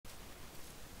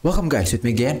Welcome guys, with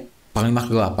me again,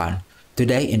 Panglimakegelapan.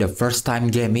 Today in the first time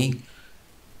gaming,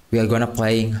 we are gonna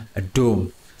playing a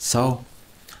Doom. So,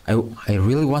 I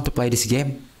really want to play this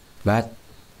game, but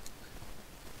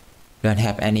don't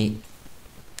have any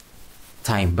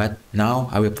time. But now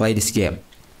I will play this game.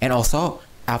 And also,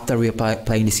 after we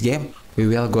playing this game, we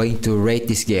will going to rate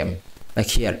this game.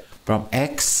 Like here, from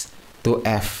X to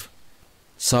F.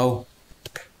 So,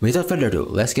 without further ado,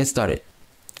 let's get started.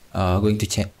 Going to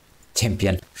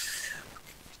champion.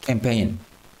 Campaign.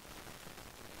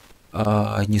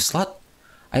 New slot.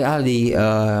 I already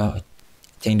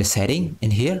change the setting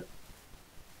in here.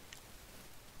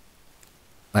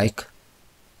 Like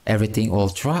everything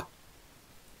ultra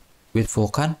with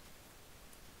Vulkan.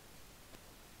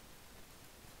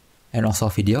 And also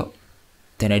video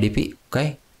 1080p.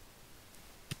 Okay.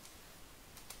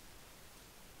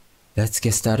 Let's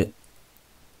get started.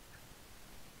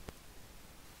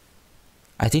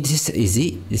 I think this is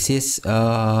easy. This is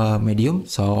medium.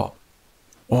 So,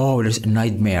 oh, there's a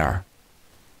nightmare.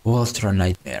 Ultra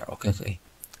nightmare. Okay.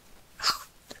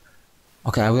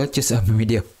 Okay, I will choose a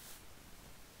medium.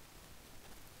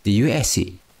 The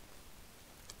USC.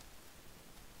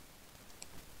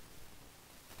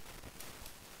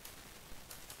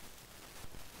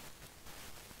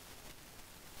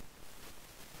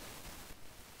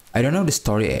 I don't know the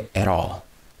story at all.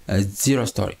 Zero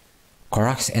story.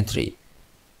 Correct entry.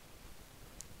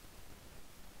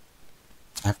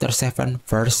 Chapter 7,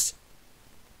 verse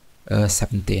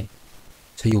 17.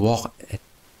 So you walk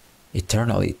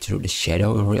eternally through the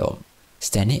shadow realm,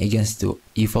 standing against the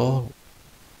evil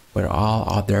where all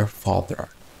other falter.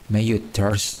 May you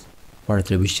thirst for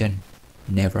retribution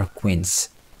never quench.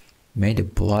 May the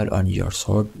blood on your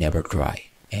sword never dry,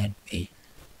 and may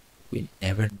we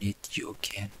never need you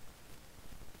again.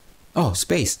 Oh,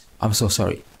 space. I'm so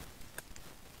sorry.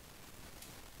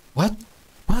 What?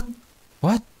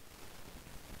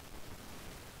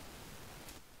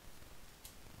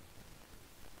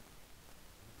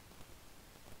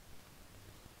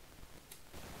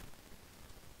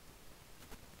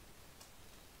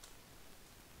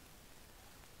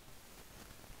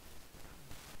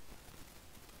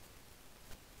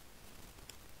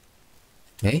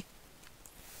 Okay.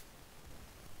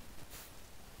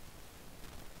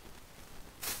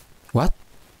 What?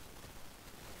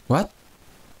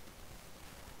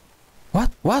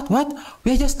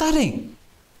 We are just starting.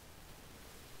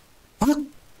 What?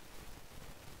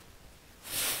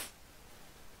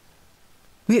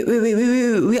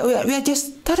 We are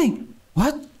just starting.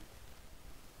 What?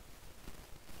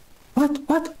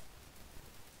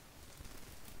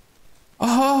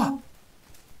 Oh.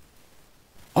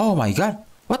 Oh my god.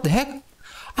 What the heck?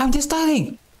 I'm just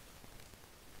starting.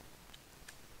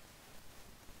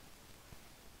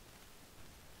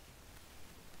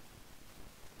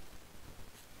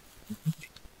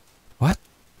 What?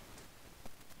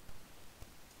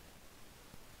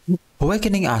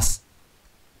 Awakening us.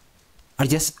 We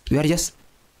are just.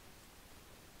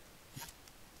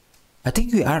 I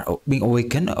think we are being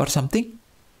awakened or something.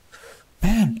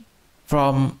 Man,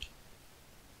 from.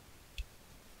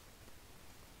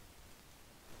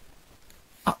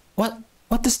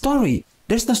 What the story?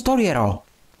 There's no story at all.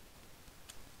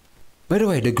 By the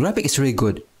way, the graphic is really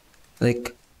good.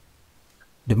 Like,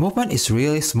 the movement is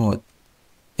really smooth.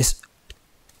 This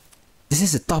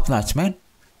is a top notch, man.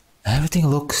 Everything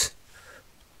looks.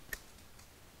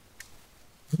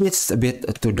 Maybe it's a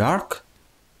bit too dark.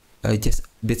 Just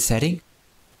a bit setting.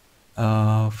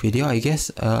 Video, I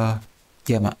guess. Yeah,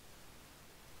 ma.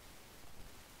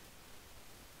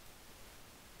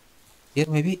 Here,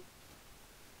 maybe.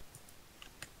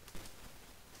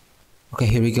 Okay,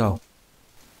 here we go.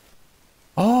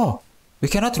 Oh, we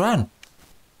cannot run.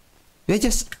 We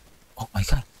just. Oh my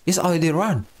god, it's already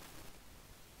run.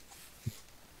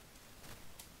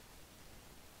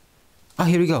 Ah,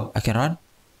 here we go. I can run.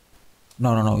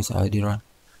 No, it's already run.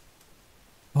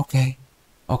 Okay.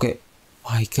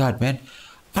 My god, man.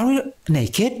 Are we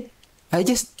naked? I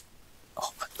just.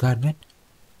 Oh my god, man.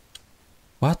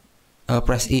 What?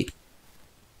 Press E.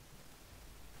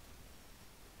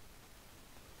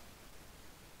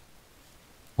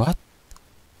 What?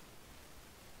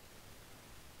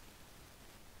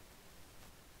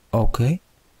 Okay.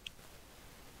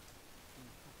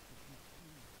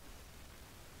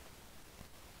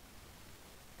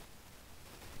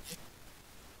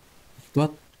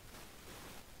 What?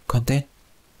 Content?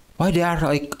 Why they are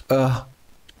like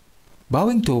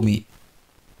bowing to me?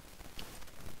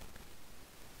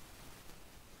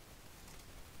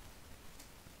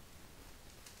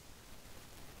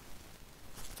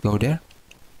 Go there.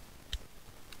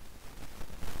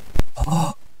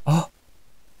 Oh.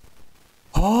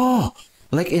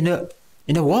 like in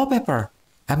the wallpaper.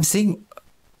 I'm seeing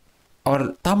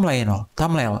our thumbnail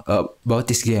about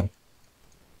this game.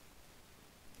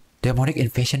 Demonic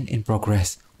invasion in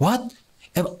progress. What?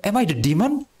 Am I the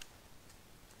demon?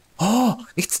 Oh,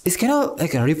 it's kind of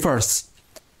like a reverse.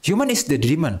 Human is the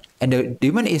demon, and the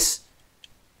demon is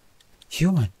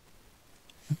human.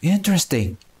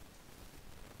 Interesting.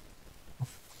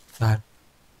 God.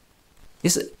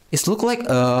 It's look like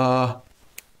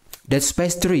Dead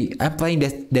Space 3. I'm playing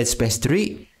Dead Space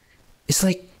 3. It's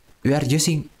like we are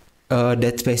using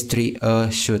Dead Space 3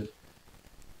 shoot.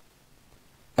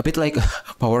 A bit like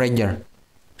Power Ranger.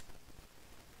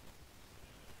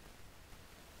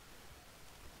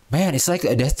 Man, it's like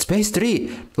a Dead Space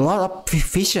 3. A lot of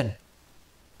vision.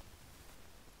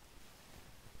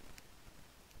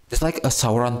 It's like a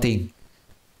Sauron thing.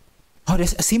 Oh,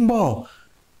 there's a symbol.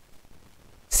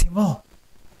 Symbol.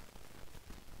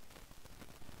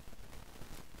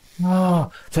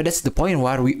 Oh, so that's the point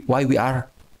why we are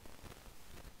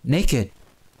naked.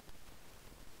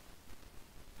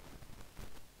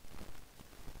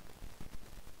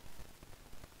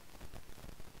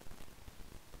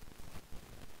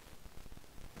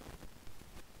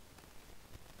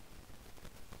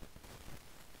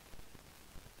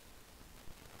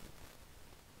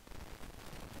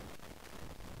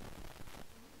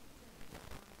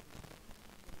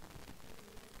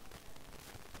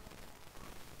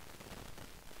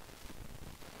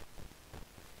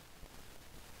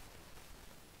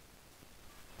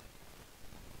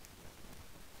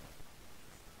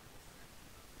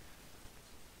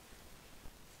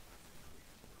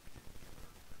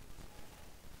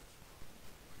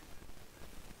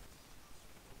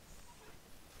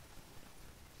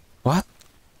 What?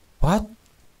 What?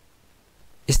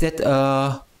 Is that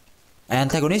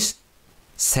antagonist?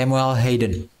 Samuel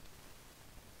Hayden.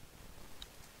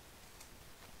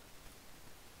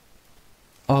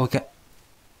 Oh, we can.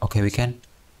 Okay, we can.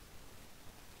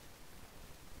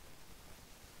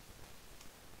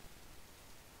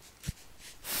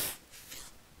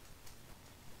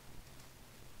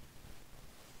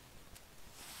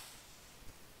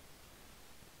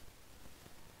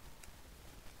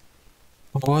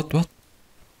 What? What?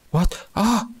 What?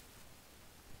 Ah!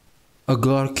 A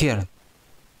glory kill.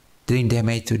 Dealing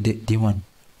damage to the demon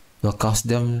will cause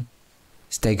them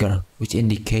stagger, which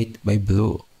indicate by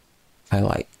blue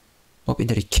highlight. Move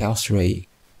into the chaos ray.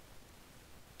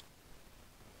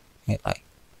 Highlight.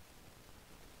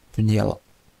 Then yellow.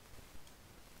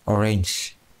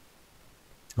 Orange.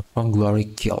 Perform glory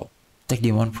kill. Take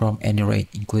demon from any range,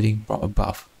 including from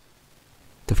above.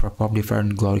 To perform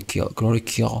different glory kill. Glory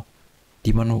kill.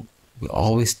 Demon will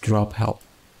always drop health.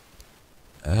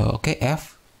 Okay,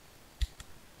 F.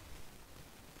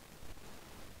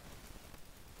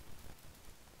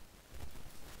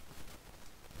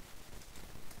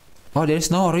 Oh,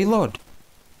 there's no reload.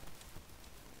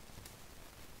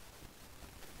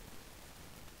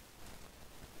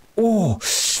 Oh,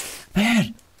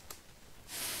 man.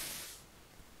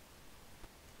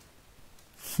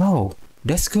 No,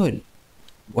 that's good.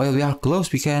 While we are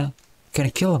close, we can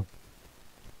kill him.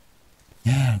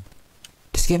 Man,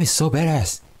 this game is so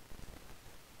badass.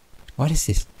 What is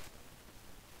this?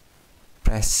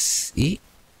 Press E.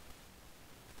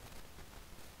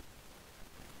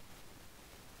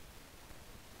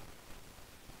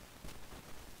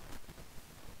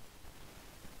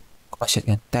 Oh shit,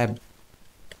 kan tab.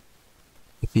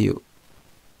 View.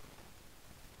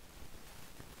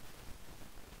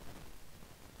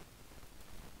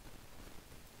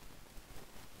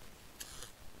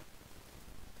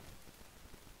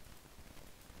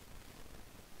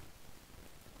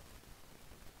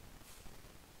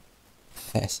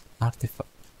 Fast artifact.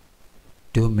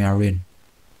 Do marine.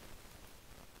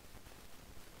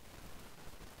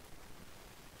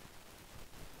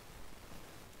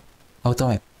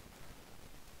 Automap.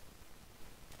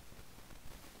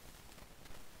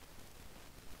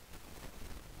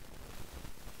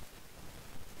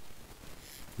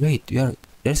 Wait,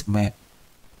 there's a map.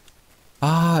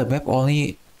 Ah, map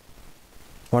only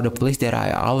for the place that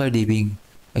I already been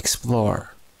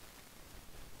explore.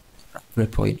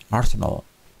 Upgrade point arsenal.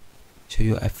 Show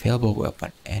you available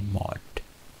weapon and mod.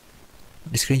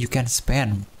 On the screen you can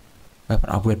spend weapon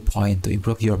upgrade point to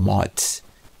improve your mods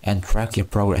and track your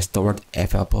progress toward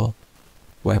available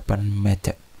weapon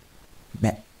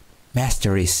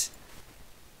masteries.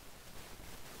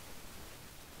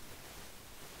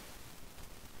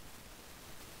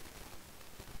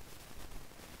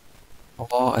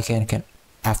 Oh, I can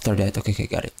after that. Okay,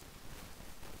 got it.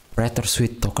 Predator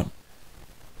Suite token.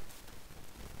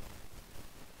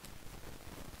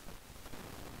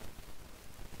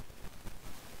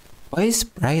 Why is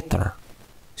brighter?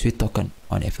 Sweet token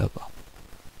unavailable.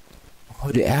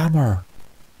 Oh, the armor.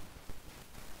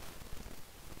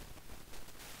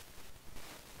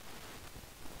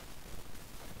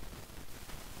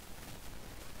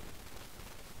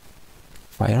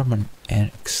 Fireman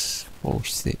and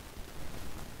explosive.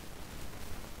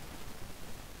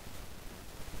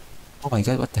 Oh my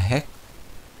god, what the heck?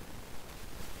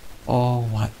 Oh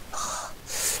my.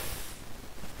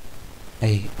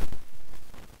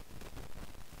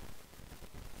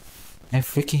 I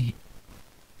freaking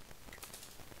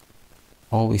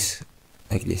always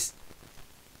like this.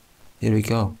 Here we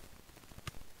go.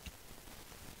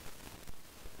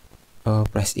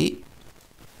 Press E.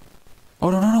 Oh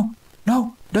no no no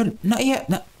no! Don't, not yet.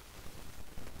 No.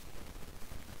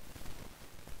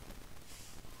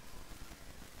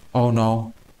 Oh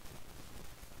no.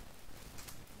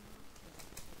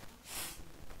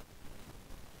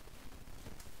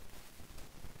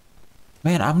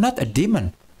 Man, I'm not a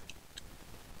demon.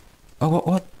 Oh,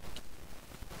 what?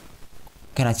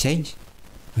 Can I change?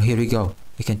 Oh, here we go.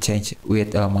 We can change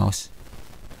with a mouse.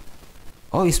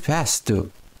 Oh, it's fast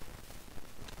too.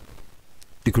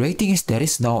 The great thing is there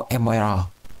is no ammo at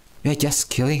all. We are just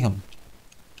killing him.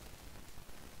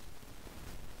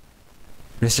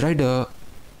 Let's try the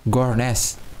gore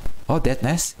nest. Oh, that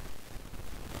nest.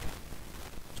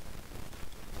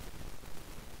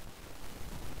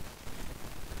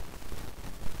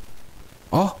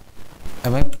 Oh, I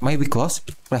might be close.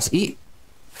 Press E.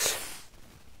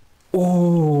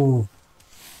 Oh.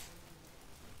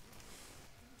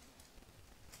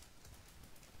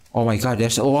 Oh my god,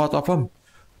 there's a lot of them.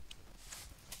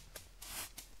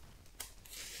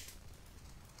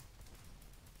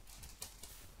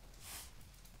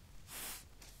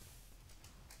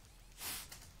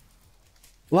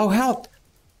 Low health.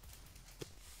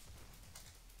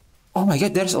 Oh my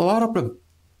god, there's a lot of them.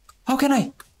 How can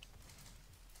I?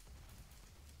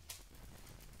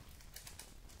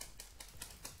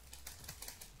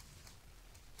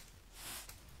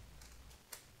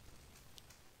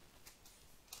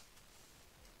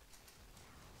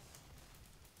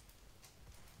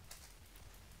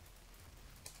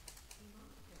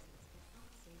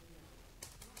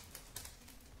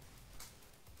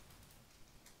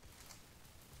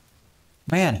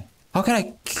 Man, how can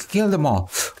I kill them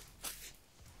all?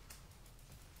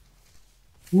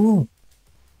 Ooh.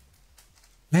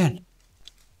 Man.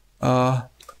 Ah.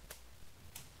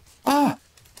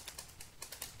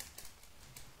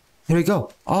 Here we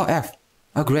go. Oh, F.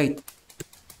 Oh, great.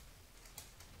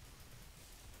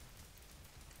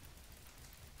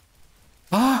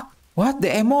 Ah, what?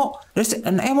 The ammo? There's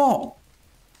an ammo.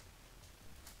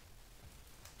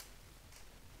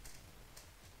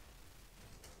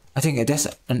 I think that's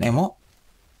an ammo.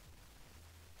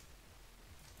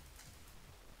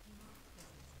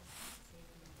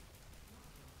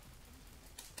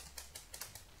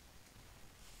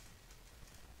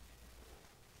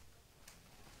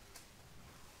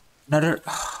 Another.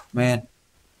 Oh, man.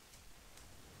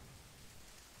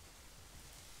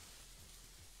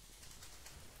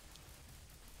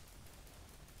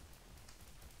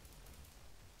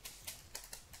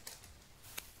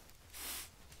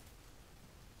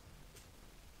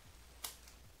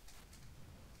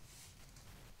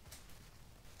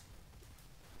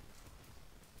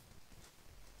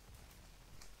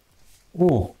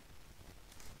 Oh.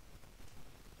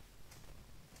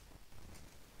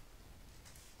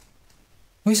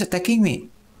 Who is attacking me?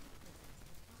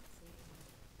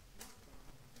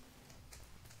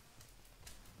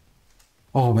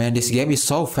 Oh man, this game is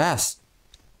so fast.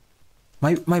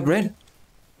 My brain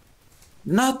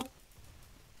not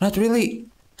really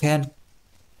can.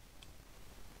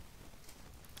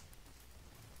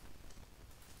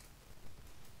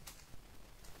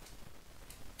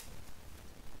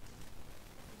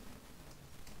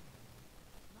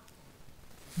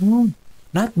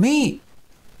 Not me.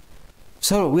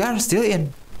 So we are still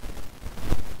in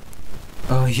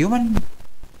human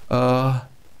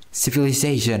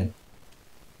civilization.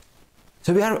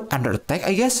 So we are under attack,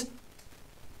 I guess.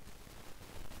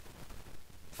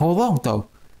 How long though?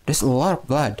 There's a lot of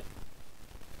blood.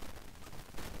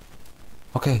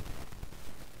 Okay.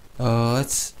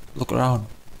 Let's look around.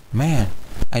 Man,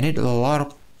 I need a lot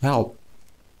of help.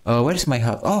 Where's my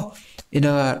help? Oh, in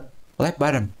the left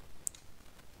bottom.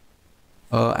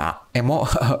 Ammo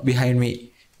behind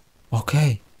me.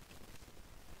 Okay.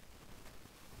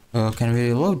 Can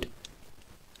we reload?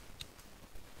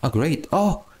 Oh, great.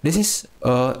 Oh, this is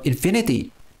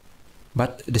infinity.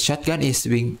 But the shotgun is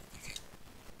being...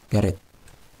 Got it.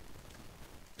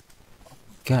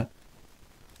 God.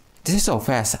 This is so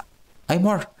fast. I'm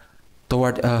more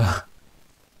toward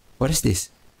what is this?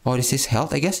 Oh, this is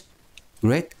health, I guess.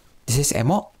 Great. This is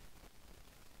ammo.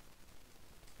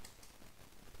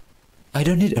 I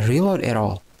don't need a reload at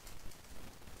all.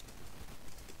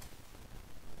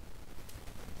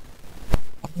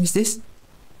 What is this?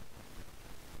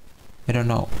 I don't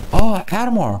know. Oh,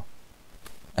 armor,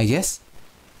 I guess.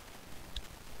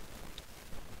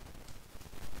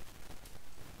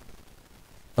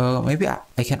 Maybe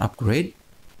I can upgrade.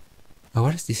 Oh,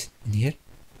 what is this in here?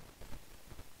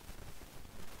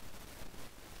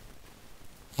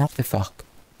 Artifact.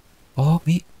 Oh,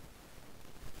 me.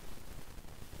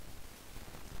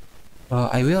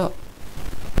 I will.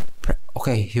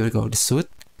 Okay, here we go. The suit.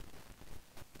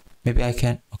 Maybe I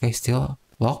can. Okay, still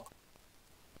lock.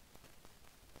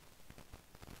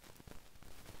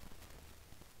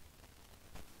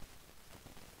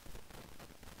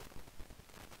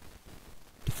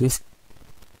 Please.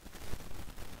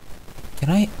 Can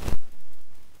I?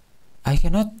 I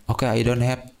cannot. Okay, I don't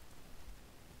have.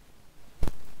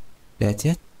 That's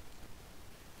it.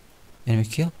 Enemy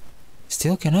kill.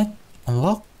 Still cannot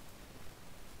unlock.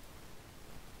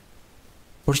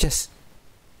 Purchase.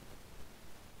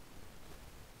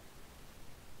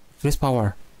 Increase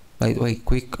power. Lightweight,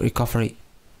 quick recovery.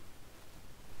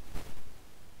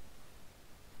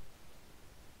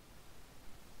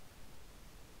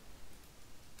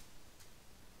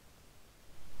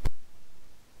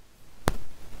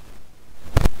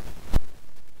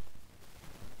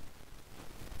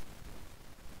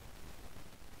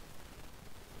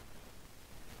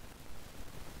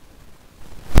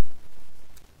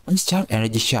 Let's charge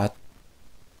energy shot.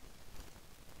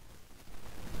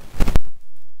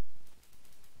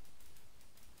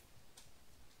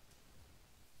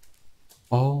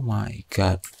 Oh my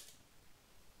god.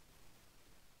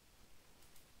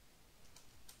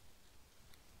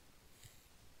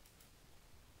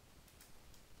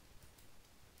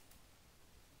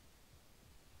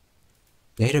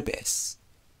 Database.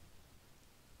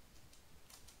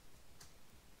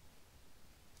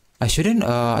 I shouldn't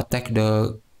attack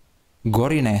the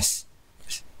Goriness.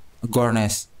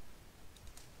 Gorness.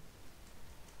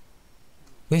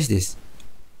 Who is this?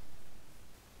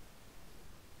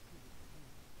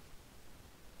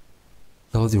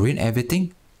 Will ruin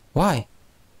everything? Why?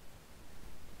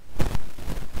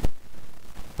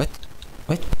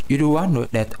 What? You the one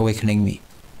that awakening me.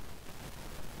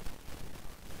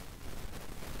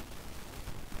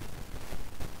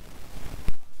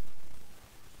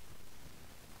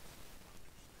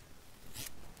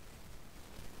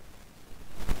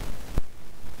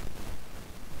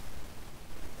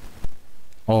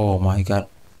 Oh my god.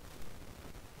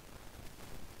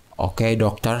 Okay,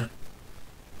 doctor.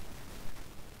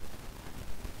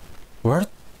 What?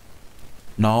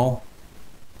 No.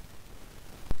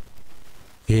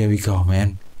 Here we go,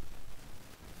 man.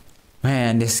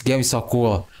 Man, this game is so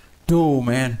cool. Dude,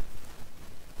 man.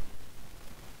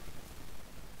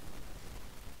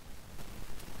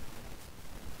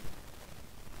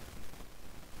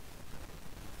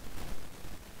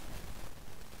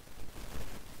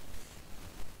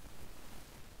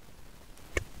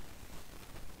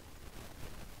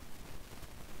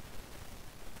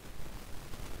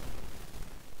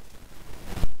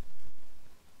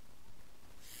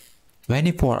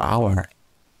 $24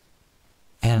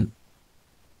 and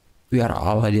we are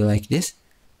already like this.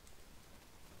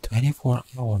 24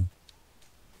 hours.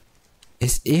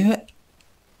 Is even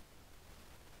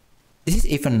this is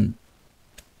even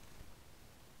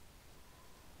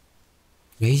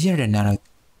crazier than I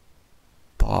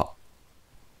thought.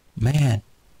 Man.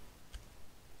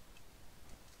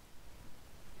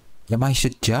 Am I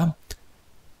should jump?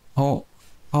 Oh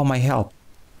my help.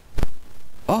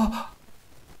 Oh,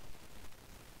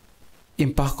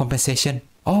 impact compensation.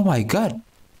 Oh my god. You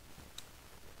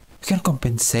can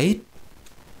compensate?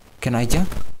 Can I jump?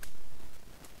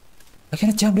 I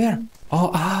cannot jump there.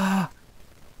 Oh,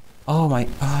 oh my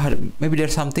god. Maybe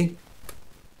there's something.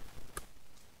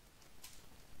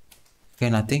 Okay,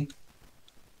 nothing.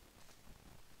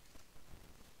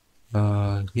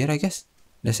 Here I guess.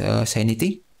 There's a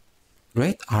sanity.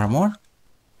 Great, armor.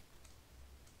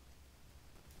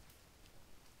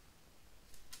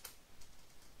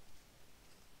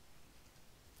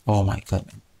 Oh my god,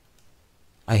 man.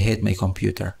 I hate my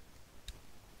computer.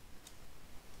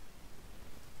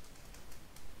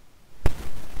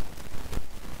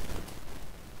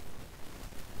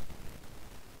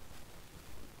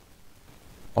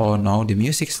 Oh no, the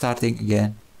music starting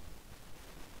again.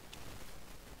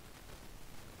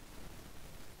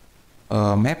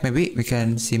 Map, maybe we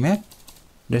can see map.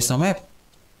 There's no map.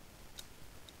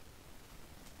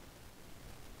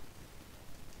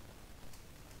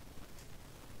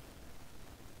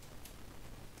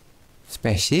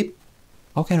 Spaceship?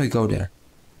 How can we go there?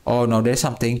 Oh no, there's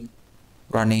something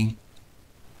running.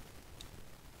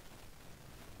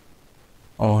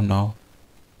 Oh no.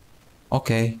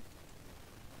 Okay.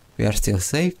 We are still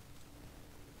safe.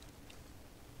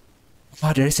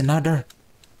 Oh, there is another.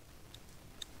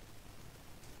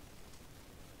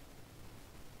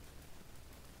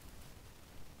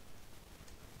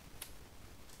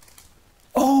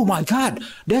 Oh my god,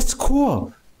 that's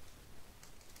cool.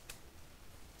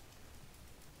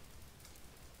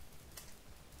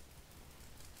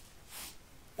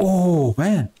 Oh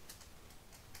man.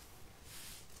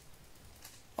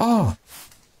 Oh.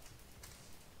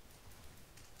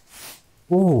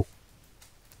 Oh.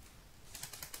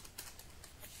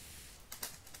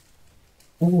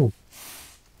 Oh.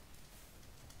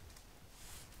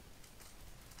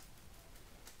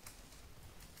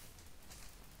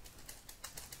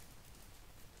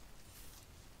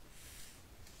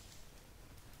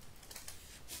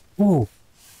 Oh.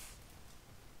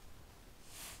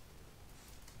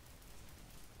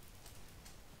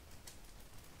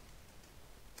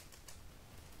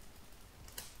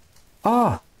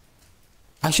 Ah.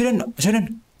 I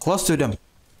shouldn't close to them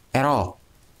at all.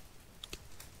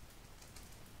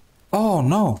 Oh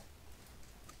no.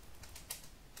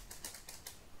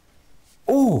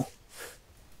 Oh.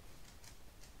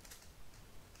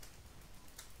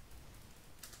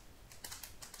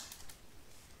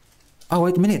 Oh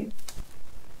wait a minute.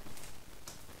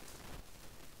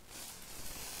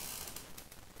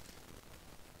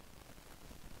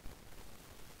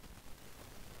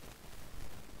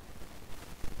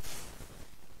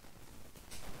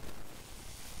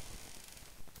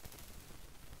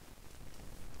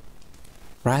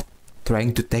 Rat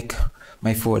trying to take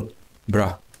my food,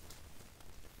 bruh.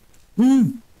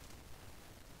 Hmm.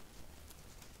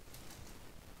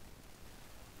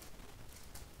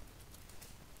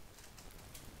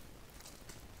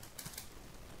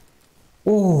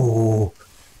 Oh.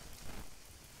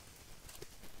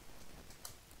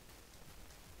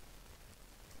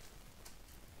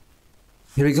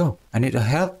 Here we go. I need a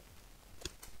help.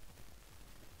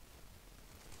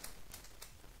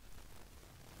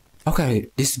 Okay,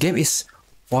 this game is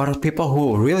for people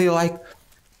who really like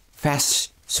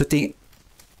fast shooting.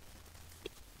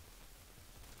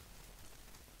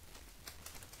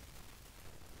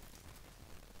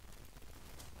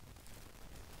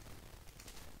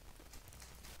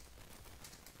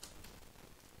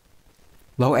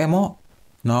 Low ammo?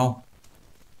 No.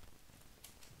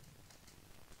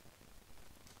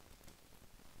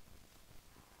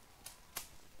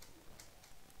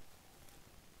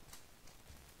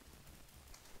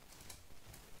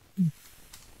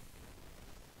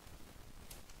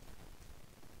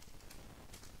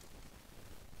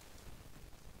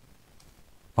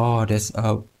 Oh, there's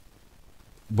a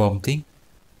bomb thing.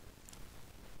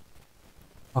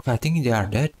 Okay, I think they are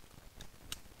dead.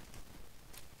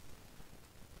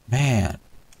 Man.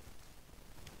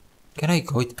 Can I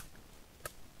go?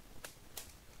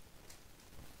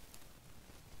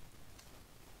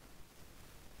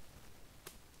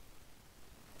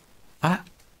 Ah,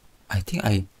 I think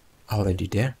I already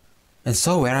there. And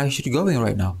so where I should going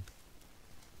right now?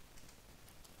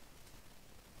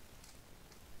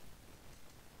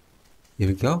 Here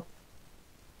we go.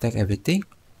 Take everything.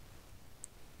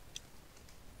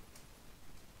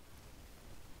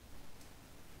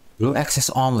 Blue access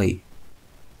only.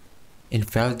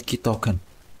 Invalid key token.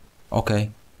 Okay.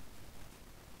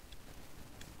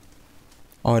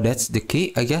 Oh, that's the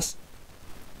key, I guess.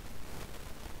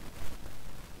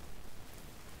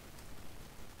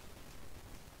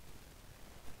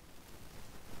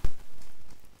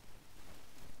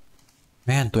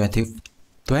 Man,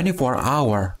 24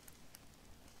 hour.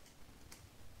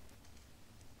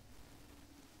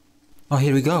 Oh,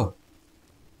 here we go.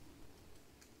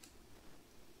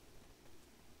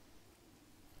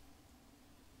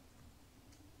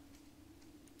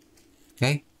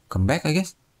 Okay, come back, I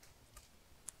guess.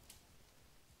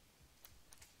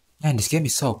 Man, this game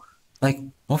is so, like,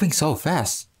 moving so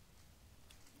fast.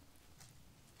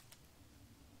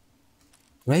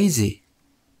 Crazy.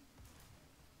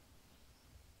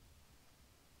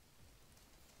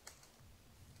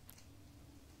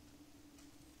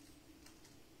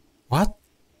 What?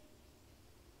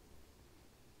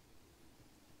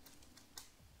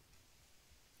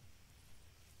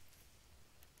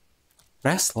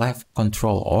 Press left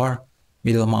control or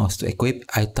middle mouse to equip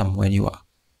item when you are.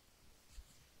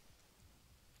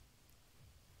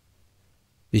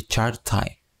 Recharge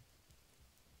time.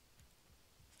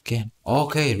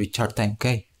 Okay, recharge time,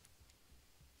 okay.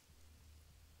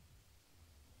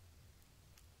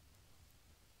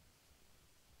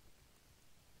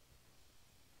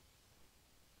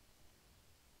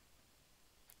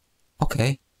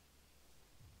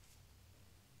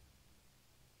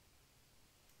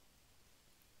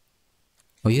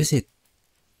 Oh, use it.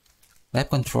 Lab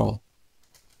control.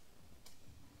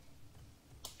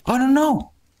 Oh, no,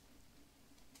 no.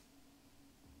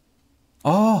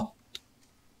 Oh,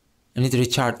 I need to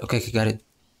recharge. Okay, okay, got it.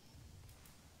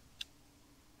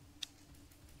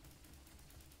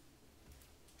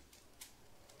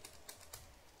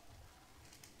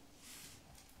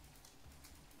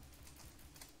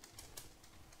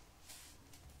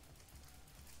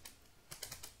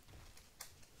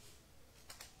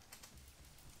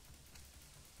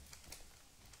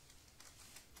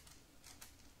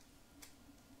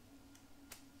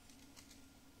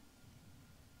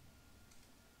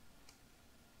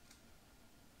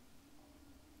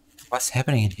 What's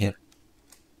happening in here?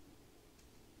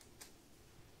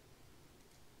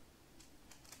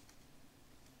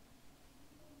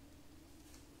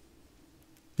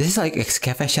 This is like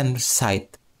excavation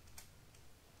site.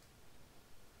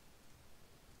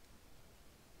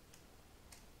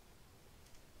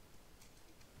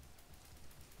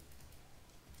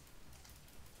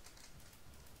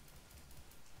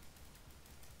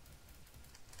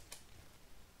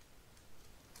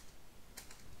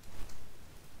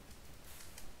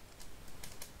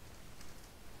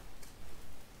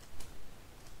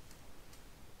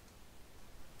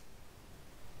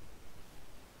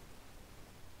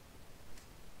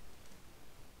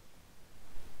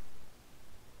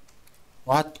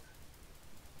 What?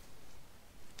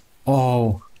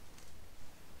 Oh,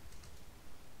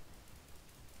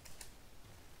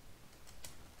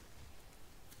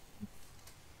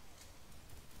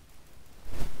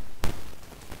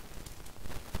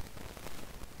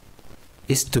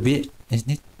 is to be, isn't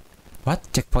it?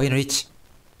 What? Checkpoint reach.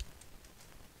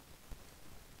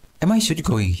 Am I should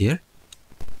going here?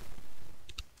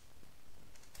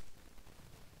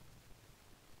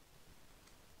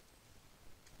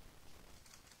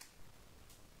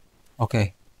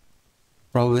 Okay.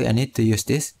 Probably I need to use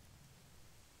this.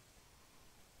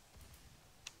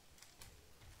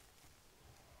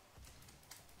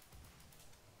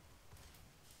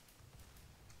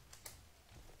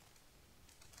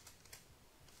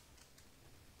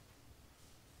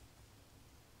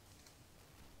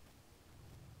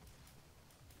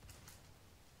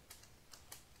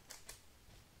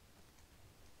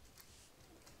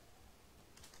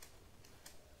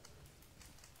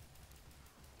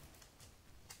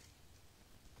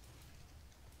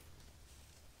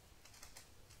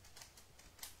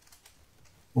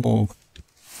 Oh.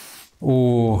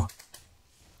 Oh.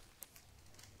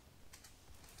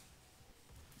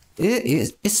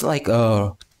 It's like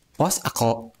a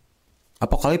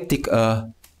post-apocalyptic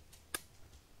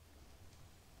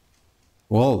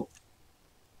world.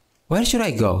 Where should I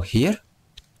go? Here?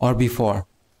 Or before?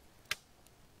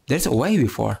 There's a way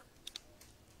before.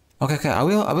 Okay, okay, I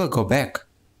will go back.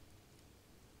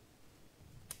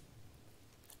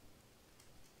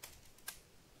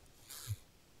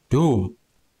 Doom.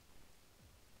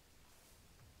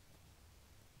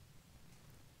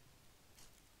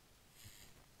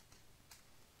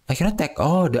 I cannot take.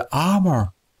 Oh, the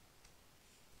armor.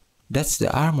 That's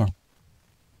the armor.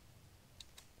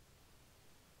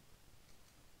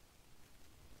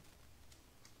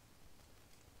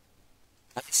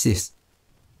 What is this?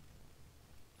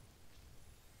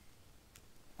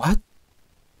 What?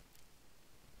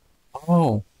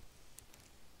 Oh,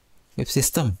 web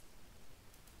system.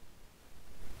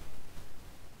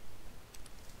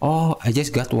 Oh, I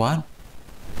just got one.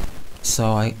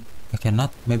 So I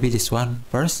cannot. Maybe this one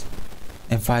first.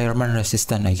 Environment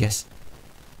resistant, I guess.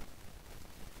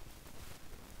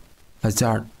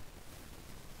 Hazard.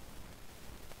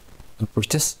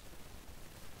 Purchase.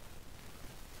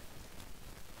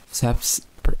 Self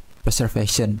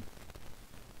preservation.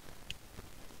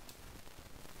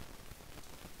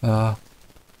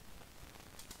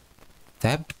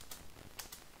 Tab.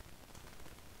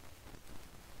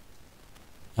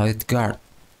 Light guard.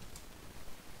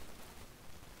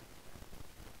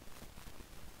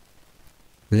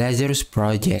 Lazarus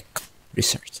Project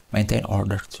Research. Maintain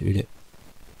order to the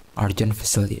Argent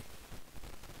facility.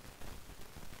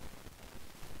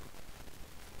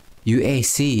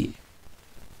 UAC.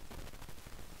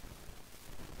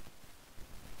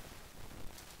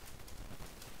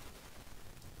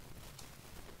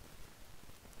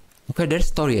 Okay, there's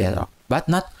story error, but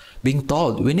not being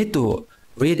told. We need to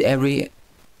read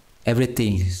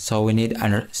everything, so we need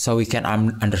so we can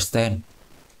understand.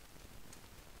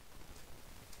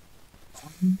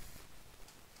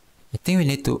 I think we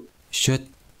need to shoot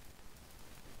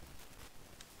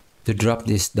to drop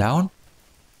this down,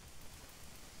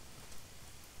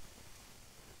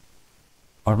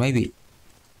 or maybe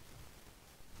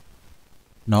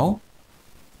no.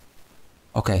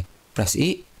 Okay, press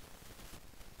E.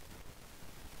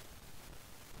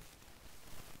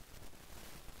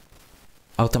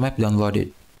 Automap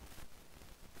downloaded.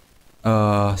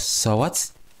 So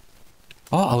what's...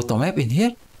 Oh, automap in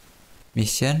here?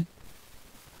 Mission.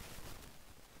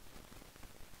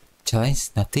 Challenge,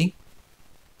 nothing.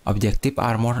 Objective,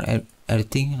 armor,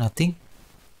 everything, nothing.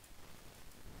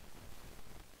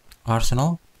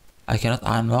 Arsenal, I cannot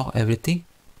unlock everything.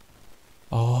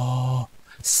 Oh,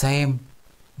 same.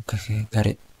 Okay, got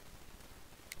it.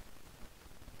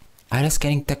 Iris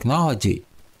scanning technology.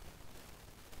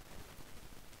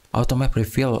 Automap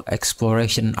reveal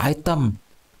exploration item.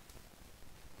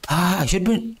 I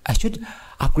should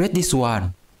upgrade this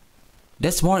one.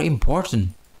 That's more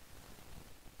important.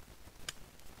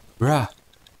 Bruh.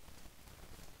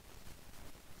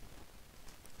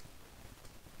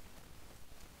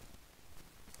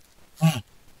 Man,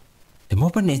 the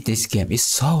movement in this game is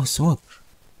so smooth.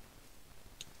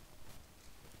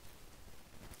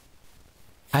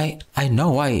 I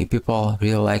know why people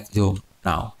really like Doom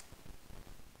now.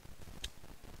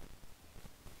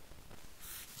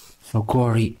 So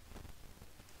gory.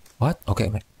 What? Okay,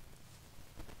 wait.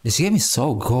 This game is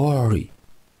so gory.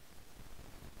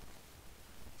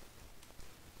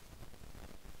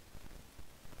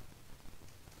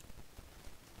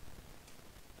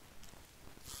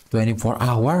 "24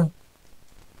 hours?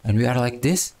 And we are like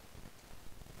this?"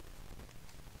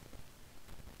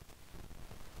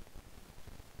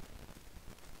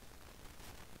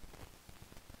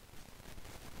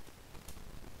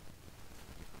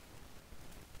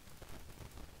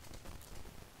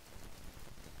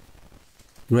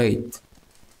 Great.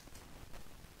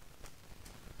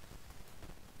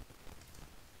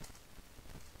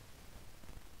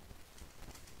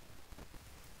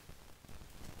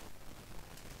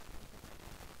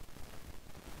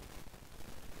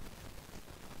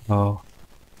 Oh.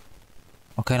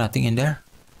 Okay, nothing in there.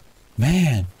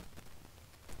 Man.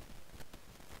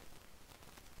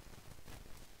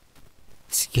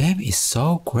 This game is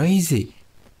so crazy.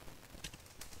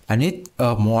 I need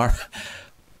more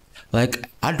like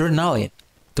adrenaline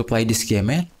to play this game,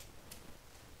 man.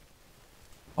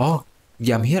 Oh,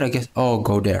 jump here, I guess. Oh,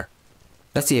 go there.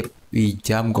 Let's see if we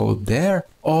jump, go there.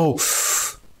 Oh.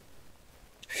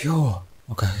 Phew.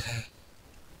 Okay.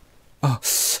 Oh.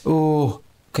 Oh.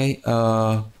 Okay.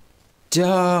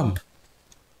 Jump.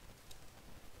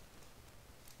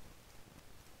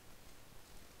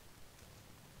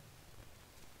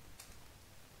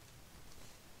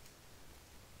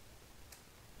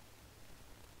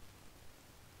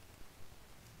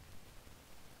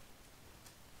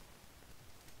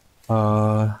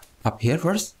 Up here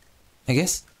first, I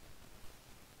guess.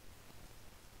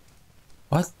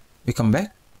 What? We come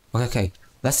back? Okay, okay.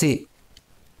 Let's see.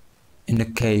 In the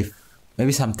cave.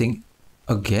 Maybe something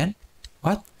again?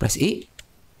 What? Press E?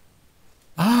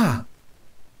 Ah!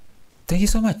 Thank you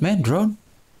so much, man, drone.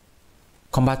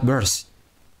 Combat burst.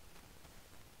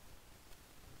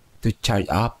 To charge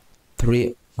up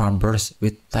 3 round bursts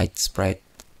with tight spread.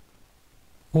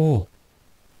 Oh.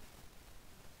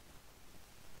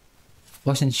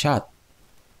 Explosion shot.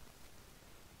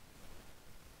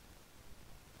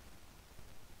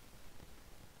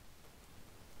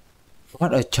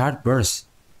 What a charge burst.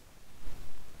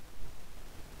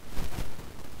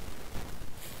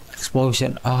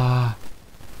 Explosion.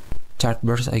 Charge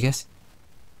burst, I guess.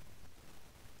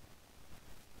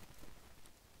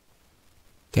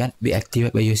 Can be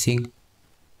activated by using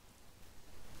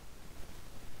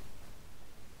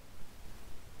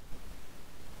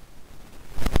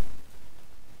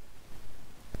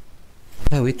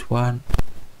which one?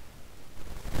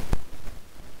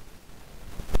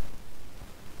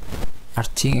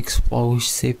 Arching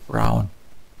explosive round.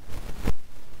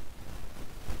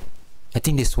 I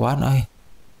think this one. How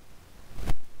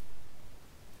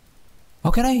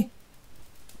can I?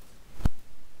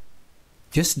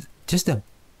 Just them.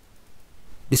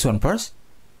 This one first.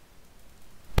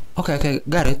 Okay, okay,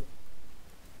 got it.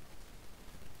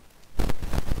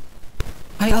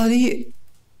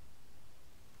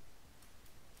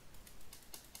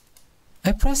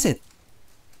 I press it.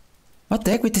 What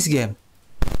the heck with this game?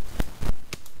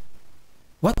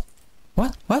 What?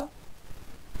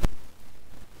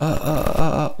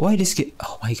 Why this game?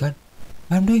 Oh my god.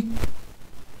 What I'm doing?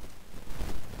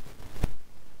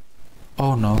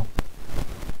 Oh no.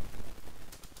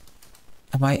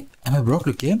 Am I broke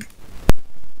the game?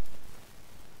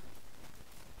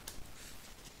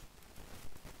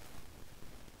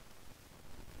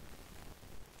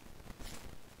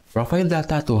 Profile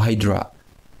data to Hydra.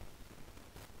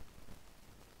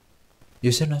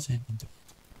 User not sent into.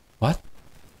 What?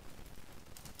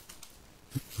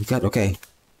 god, okay.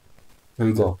 Here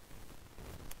we go.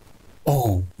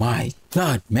 Oh my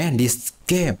god, man, this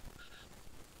game.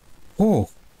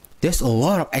 Oh, there's a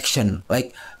lot of action,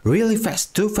 like really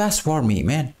fast, too fast for me,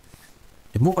 man.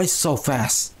 The movement is so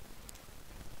fast.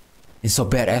 It's so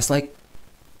badass, like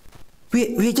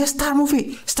we just start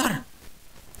movie, start.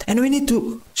 And we need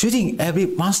to shooting every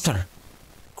monster.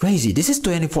 Crazy, this is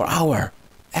 24-hour.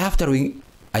 After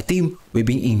I think we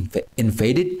being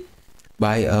invaded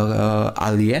by a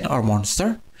alien or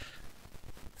monster.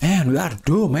 Man, we are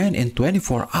doomed, man, in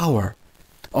 24-hour.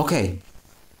 Okay.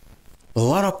 A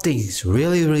lot of things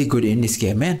really good in this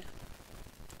game, man.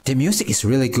 The music is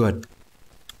really good.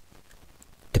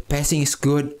 The pacing is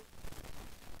good.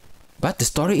 But the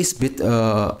story is bit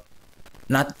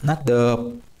not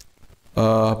the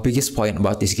biggest point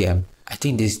about this game. I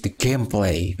think this is the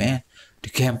gameplay, man. The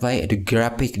gameplay, the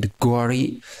graphic, the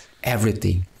gory,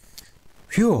 everything.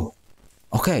 Phew.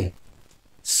 Okay.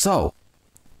 So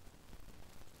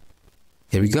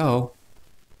here we go.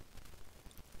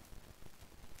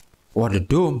 What the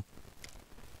Doom?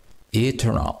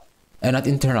 Eternal. Not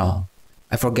internal.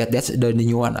 I forget, that's the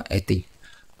new one, I think.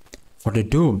 For the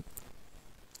Doom,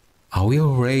 I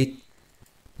will rate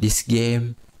this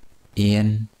game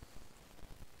in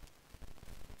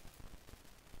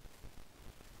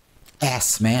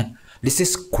S, man. This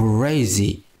is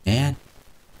crazy, man.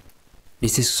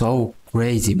 This is so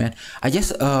crazy, man. I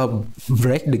just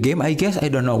break the game, I guess. I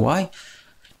don't know why.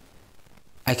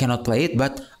 I cannot play it,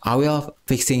 but I will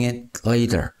fixing it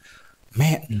later.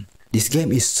 Man, this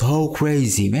game is so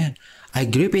crazy, man. I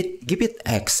give it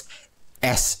X,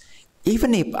 S.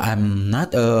 Even if I'm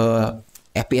not a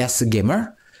FPS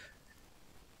gamer,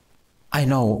 I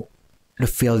know the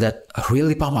feel that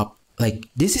really pump up. Like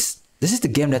this is the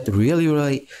game that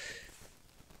really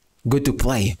good to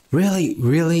play.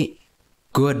 Really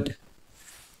good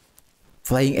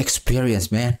playing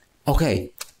experience, man.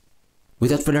 Okay,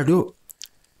 without further ado,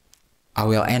 I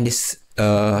will end this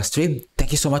stream.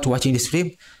 Thank you so much for watching this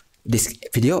stream. This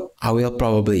video, I will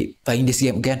probably playing this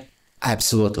game again.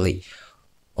 Absolutely.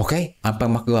 Okay, I'm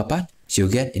Panglimakegelapan. See you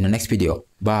again in the next video.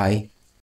 Bye.